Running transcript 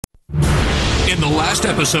In the last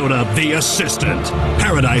episode of The Assistant,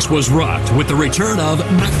 Paradise was rocked with the return of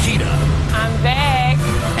Nikita. I'm back.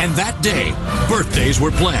 And that day, birthdays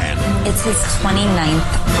were planned. It's his 29th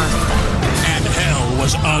birthday. And hell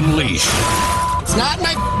was unleashed. It's not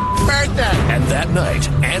my birthday. And that night,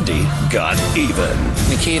 Andy got even.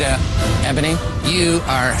 Nikita, Ebony, you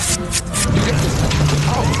are...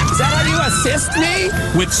 Is that how you assist me?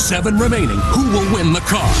 With 7 remaining, who will win the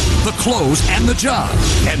car, the clothes, and the job?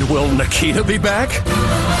 And will Nikita be back? 12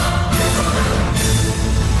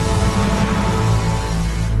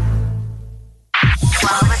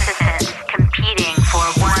 assistants competing for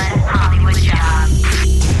one Hollywood job.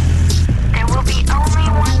 There will be only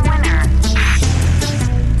one winner.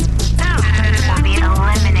 Who will be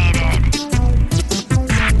eliminated?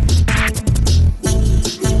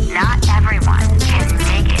 Not everyone can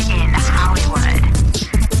make it in Hollywood.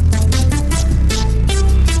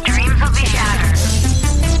 Dreams will be shattered.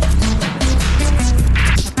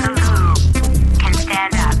 Who can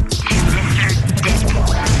stand up to Mr. Dick?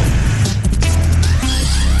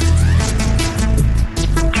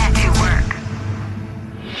 Get to work.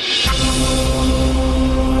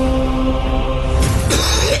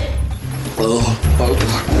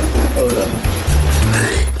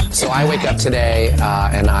 So I wake up today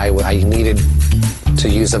and I needed to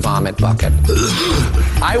use a vomit bucket.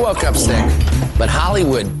 I woke up sick, but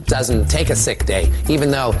Hollywood doesn't take a sick day,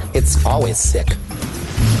 even though it's always sick.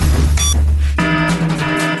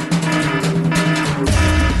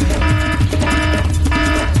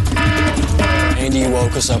 Andy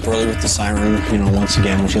woke us up early with the siren, once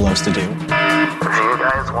again, which he loves to do. If you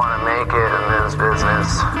guys want to make it in this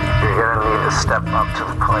business, you're going to need to step up to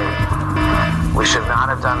the plate. We should not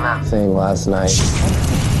have done that thing last night.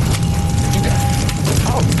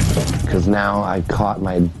 Because now I caught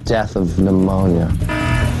my death of pneumonia.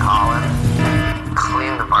 Colin,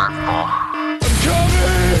 clean the bark bowl.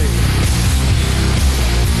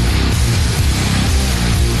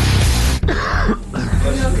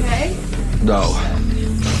 Are you okay? No.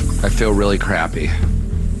 I feel really crappy.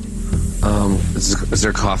 Is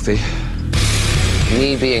there coffee?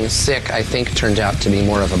 Me being sick, I think, turned out to be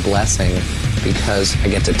more of a blessing because I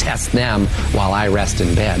get to test them while I rest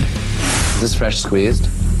in bed. Is this fresh squeezed?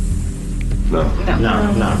 No.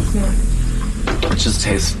 No. It just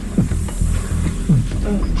tastes...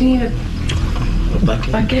 Do you need a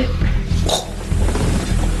bucket?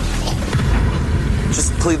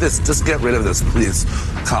 Just get rid of this, please.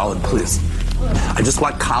 Colin, please. I just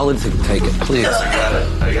want Colin to take it, please.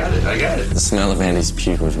 I got it. The smell of Andy's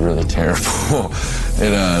puke was really terrible.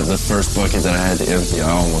 The first bucket that I had to empty,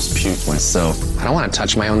 I almost puked myself. I don't want to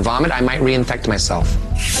touch my own vomit. I might reinfect myself.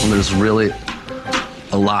 Well, there's really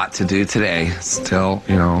a lot to do today. Still,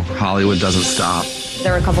 Hollywood doesn't stop.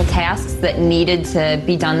 There were a couple tasks that needed to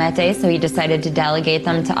be done that day, so he decided to delegate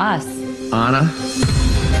them to us. Anna,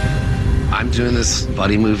 I'm doing this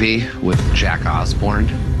buddy movie with Jack Osbourne.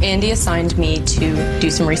 Andy assigned me to do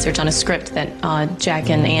some research on a script that Jack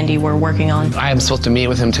and Andy were working on. I am supposed to meet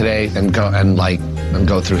with him today and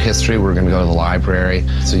go through history. We're going to go to the library.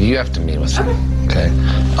 So you have to meet with him. Okay.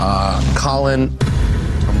 Colin,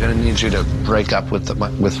 I'm going to need you to break up with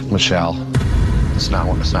Michelle. It's not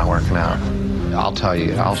working out. I'll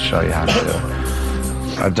show you how to do it.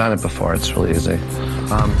 I've done it before. It's really easy.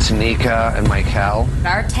 Tanika and Mykell.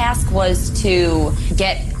 Our task was to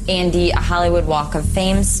get Andy a Hollywood Walk of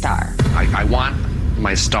Fame star. I want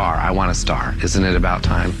my star. I want a star. Isn't it about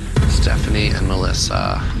time? Stefani and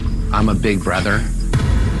Melissa. I'm a big brother.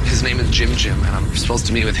 His name is Jim, and I'm supposed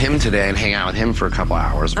to meet with him today and hang out with him for a couple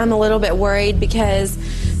hours. I'm a little bit worried because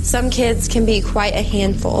some kids can be quite a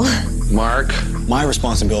handful. Mark? My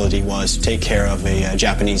responsibility was to take care of a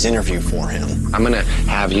Japanese interview for him. I'm going to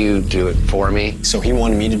have you do it for me. So he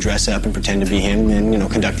wanted me to dress up and pretend to be him and,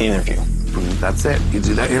 conduct the interview. That's it. You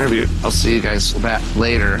do that interview. I'll see you guys back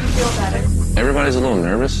later. Feel better. Everybody's a little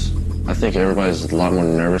nervous. I think everybody's a lot more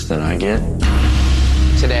nervous than I get.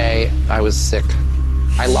 Today, I was sick.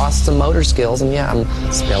 I lost some motor skills, and I'm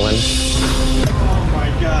spilling. Oh, my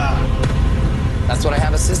God. That's what I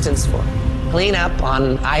have assistants for. Clean up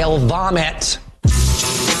on aisle vomit.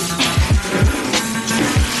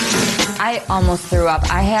 I almost threw up.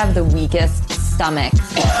 I have the weakest stomach.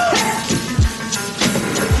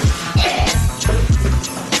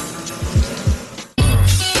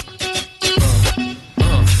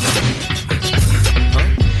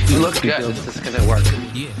 You look good. This is gonna work.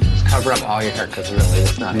 Yeah. Just cover up all your hair, because really,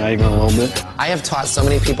 it's not. Not even a little bit. I have taught so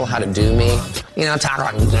many people how to do me. Talk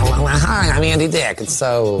like, hi, I'm Andy Dick. It's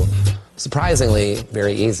so surprisingly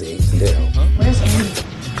very easy to do. Where's Andy?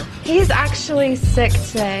 He's actually sick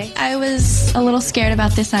today. I was a little scared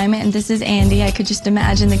about the assignment, and this is Andy. I could just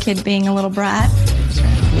imagine the kid being a little brat.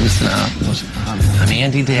 I'm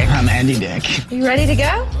Andy Dick. I'm Andy Dick. You ready to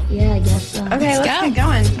go? Yeah, I guess so. Okay, let's get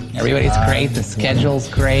going. Everybody's great. The schedule's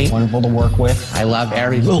great. Wonderful to work with. I love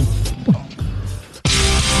everybody.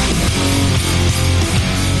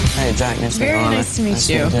 Hey, Jack, nice to meet you. Very nice to meet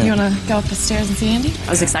you. You want to go up the stairs and see Andy?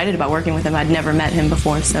 I was excited about working with him. I'd never met him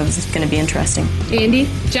before, so this is going to be interesting. Andy,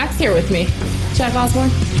 Jack's here with me. Jack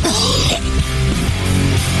Osbourne.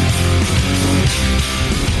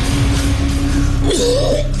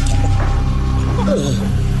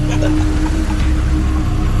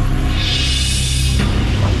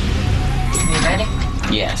 You ready?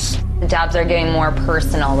 Yes. The jobs are getting more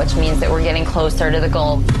personal, which means that we're getting closer to the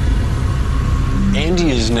goal. Andy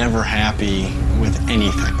is never happy with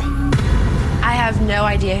anything. I have no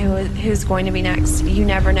idea who's going to be next. You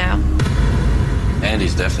never know.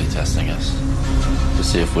 Andy's definitely testing us to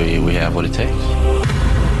see if we have what it takes.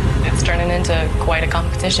 It's turning into quite a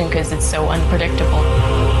competition because it's so unpredictable.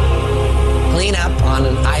 Clean up on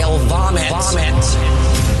an aisle vomit.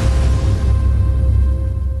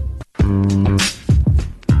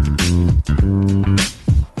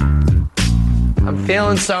 I'm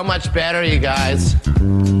feeling so much better, you guys.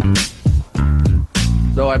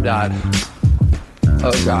 No, I'm not.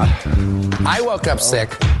 Oh, God. I woke up sick,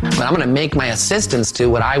 but I'm gonna make my assistants do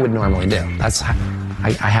what I would normally do. I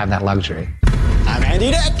have that luxury. I'm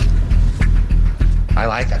Andy Dick. I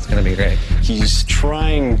like that. It's gonna be great. He's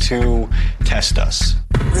trying to test us.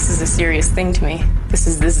 This is a serious thing to me. This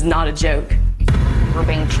is not a joke. We're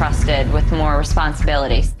being trusted with more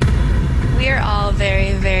responsibilities. We are all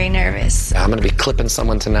very, very nervous. I'm gonna be clipping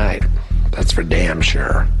someone tonight. That's for damn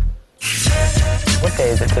sure. What day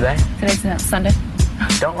is it today? Today's Sunday.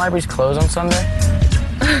 Don't libraries close on Sunday?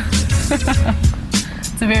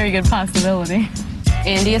 It's a very good possibility.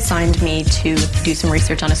 Andy assigned me to do some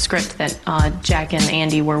research on a script that Jack and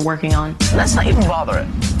Andy were working on. Let's not even bother it.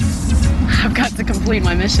 I've got to complete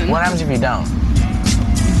my mission. What happens if you don't?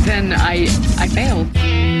 Then I failed.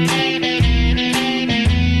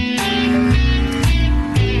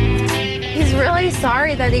 He's really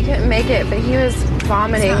sorry that he couldn't make it, but he was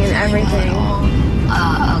vomiting and everything.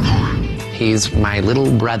 Okay. He's my little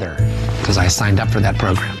brother, because I signed up for that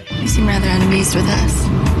program. You seem rather unamused with us.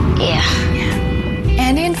 Yeah.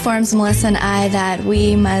 Andy informs Melissa and I that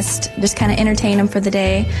we must just kind of entertain him for the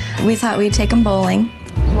day. We thought we'd take him bowling.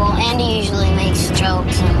 Well, Andy usually makes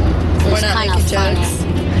jokes, and it's kind of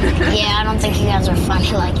funny. Yeah, I don't think you guys are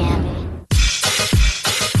funny like Andy.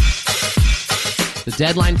 The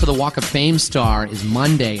deadline for the Walk of Fame star is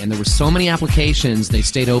Monday, and there were so many applications, they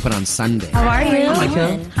stayed open on Sunday. How are you? Hi,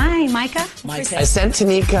 Mykell. Hi, Micah. I sent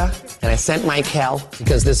Tanika and I sent Mykell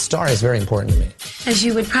because this star is very important to me. As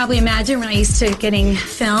you would probably imagine, we're not used to getting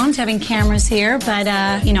filmed, having cameras here, but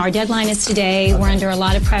you know, our deadline is today. We're under a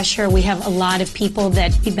lot of pressure. We have a lot of people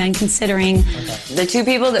that we've been considering. The two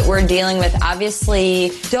people that we're dealing with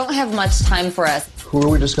obviously don't have much time for us. Who are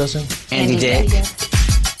we discussing? Andy Dick.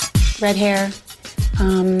 Red hair.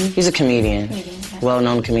 He's a comedian.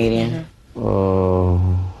 Well-known comedian. Oh.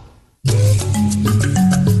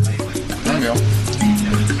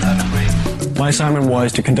 My assignment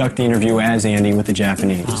was to conduct the interview as Andy with the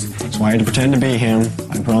Japanese. So I had to pretend to be him.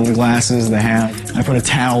 I put on the glasses, the hat. I put a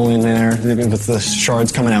towel in there with the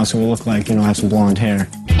shards coming out so it looked like, you know, I have some blonde hair.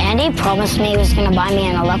 Andy promised me he was going to buy me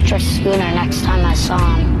an electric scooter next time I saw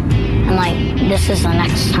him. And, like, this is the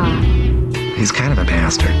next time. He's kind of a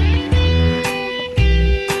bastard.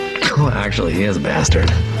 Well, actually, he is a bastard.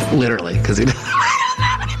 Literally, because he doesn't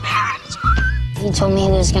have any parents. He told me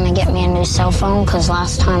he was going to get me a new cell phone because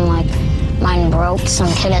last time, like, mine broke. Some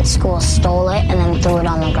kid at school stole it and then threw it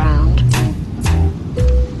on the ground.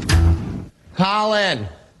 Colin!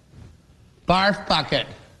 Barf bucket.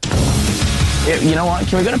 You know what?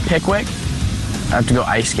 Can we go to Pickwick? I have to go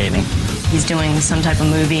ice skating. He's doing some type of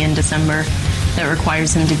movie in December that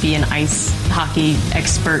requires him to be an ice hockey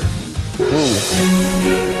expert.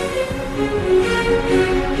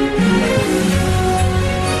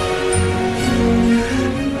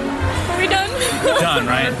 Are we done? Done,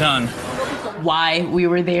 right? Done. Why we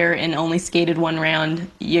were there and only skated one round,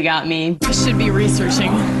 you got me. I should be researching.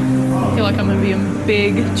 I feel like I'm gonna be in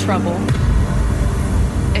big trouble.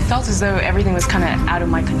 It felt as though everything was kind of out of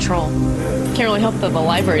my control. Can't really help that the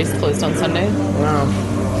library is closed on Sunday. No.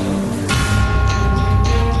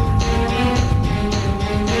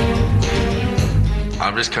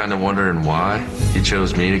 I'm just kind of wondering why he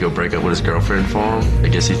chose me to go break up with his girlfriend for him. I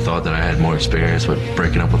guess he thought that I had more experience with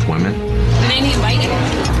breaking up with women. Did Andy invite you?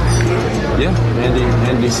 Yeah,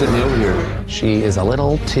 Andy's sitting over here. She is a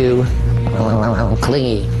little too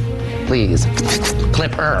clingy. Please,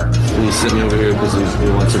 clip her. He's sitting over here because he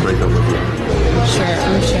wants to break up with you. I'm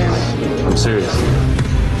sure. I'm serious.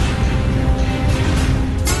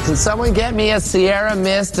 Can someone get me a Sierra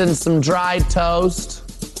Mist and some dried toast?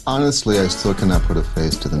 Honestly, I still cannot put a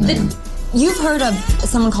face to the name. You've heard of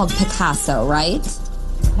someone called Picasso, right?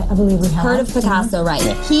 I believe we have. Heard of Picasso, right?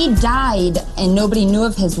 He died and nobody knew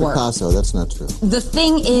of his work. Picasso, that's not true. The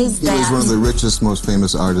thing is He was one of the richest, most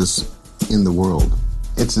famous artists in the world.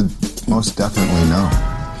 It's a most definitely no.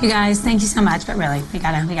 You guys, thank you so much, but really, we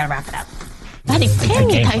gotta wrap it up. They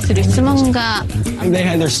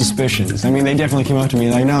had their suspicions. I mean, they definitely came up to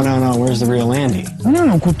me like, no, where's the real Andy?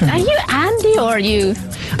 Are you Andy or you?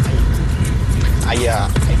 I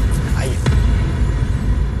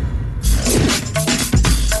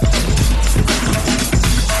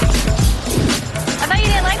thought you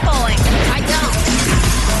didn't like bowling. I don't.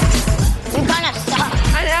 You kind of suck.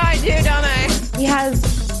 I know I do, don't I? He has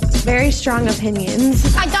very strong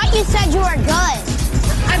opinions. I thought you said you were good.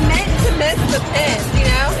 I meant to miss the pin, you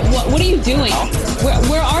know? What are you doing?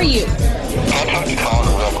 Where are you? I'll talk to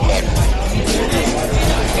Colin real quick.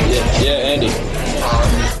 Yeah, Andy.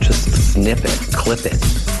 Just snip it, clip it.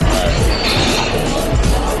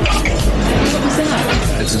 What was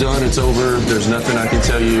that? It's done. It's over. There's nothing I can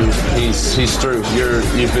tell you. He's through.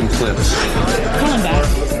 You've been clipped. Colin back.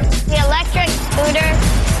 The electric scooter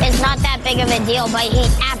is not that big of a deal, but he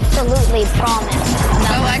absolutely promised.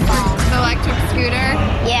 The electric scooter?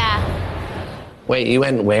 Yeah. Wait, you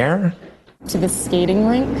went where? To the skating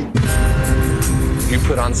rink? You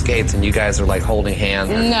put on skates and you guys are like holding hands.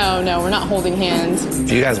 No, we're not holding hands.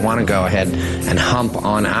 If you guys want to go ahead and hump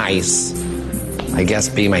on ice, I guess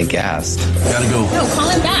be my guest. Gotta go. No, call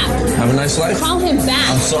him back. Have a nice life. Call him back.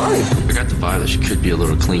 I'm sorry. I got the vibe that she could be a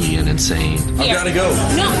little clingy and insane. I've gotta go.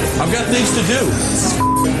 No. I've got things to do.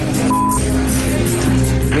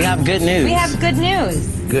 We have good news. We have good news.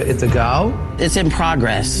 Good, it's a go? It's in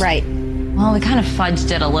progress. Right. Well, we kind of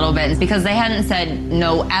fudged it a little bit because they hadn't said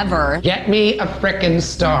no ever. Get me a frickin'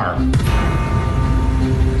 star.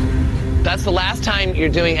 That's the last time you're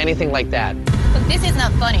doing anything like that. Look, this is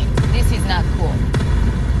not funny. This is not cool.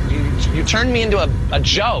 You turned me into a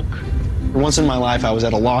joke. Once in my life, I was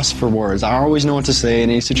at a loss for words. I always know what to say in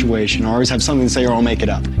any situation. I always have something to say or I'll make it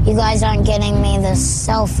up. You guys aren't getting me the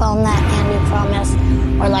cell phone that Andy promised,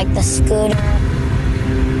 or like the scooter.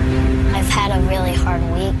 I've had a really hard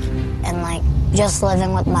week, and like just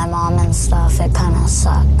living with my mom and stuff, it kind of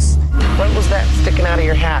sucks. What was that sticking out of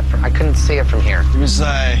your hat? I couldn't see it from here. It was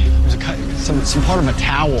some part of a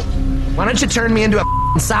towel. Why don't you turn me into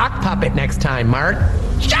a sock puppet next time, Mark?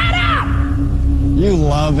 Shut up! You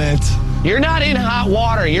love it. You're not in hot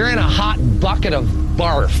water. You're in a hot bucket of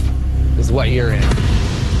barf, is what you're in.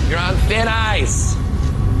 You're on thin ice.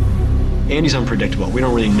 Andy's unpredictable. We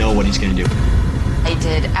don't really know what he's going to do. I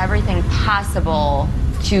did everything possible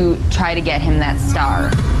to try to get him that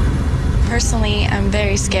star. Personally, I'm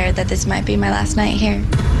very scared that this might be my last night here.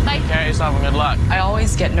 Carry yourself and good luck. I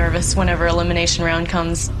always get nervous whenever elimination round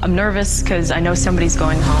comes. I'm nervous because I know somebody's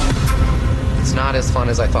going home. It's not as fun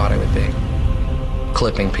as I thought it would be.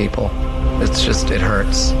 Clipping people. It's just, it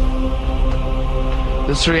hurts.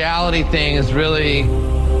 This reality thing is really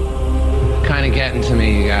kind of getting to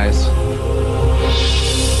me, you guys.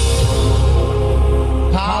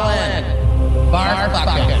 Colin! Barf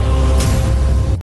bucket.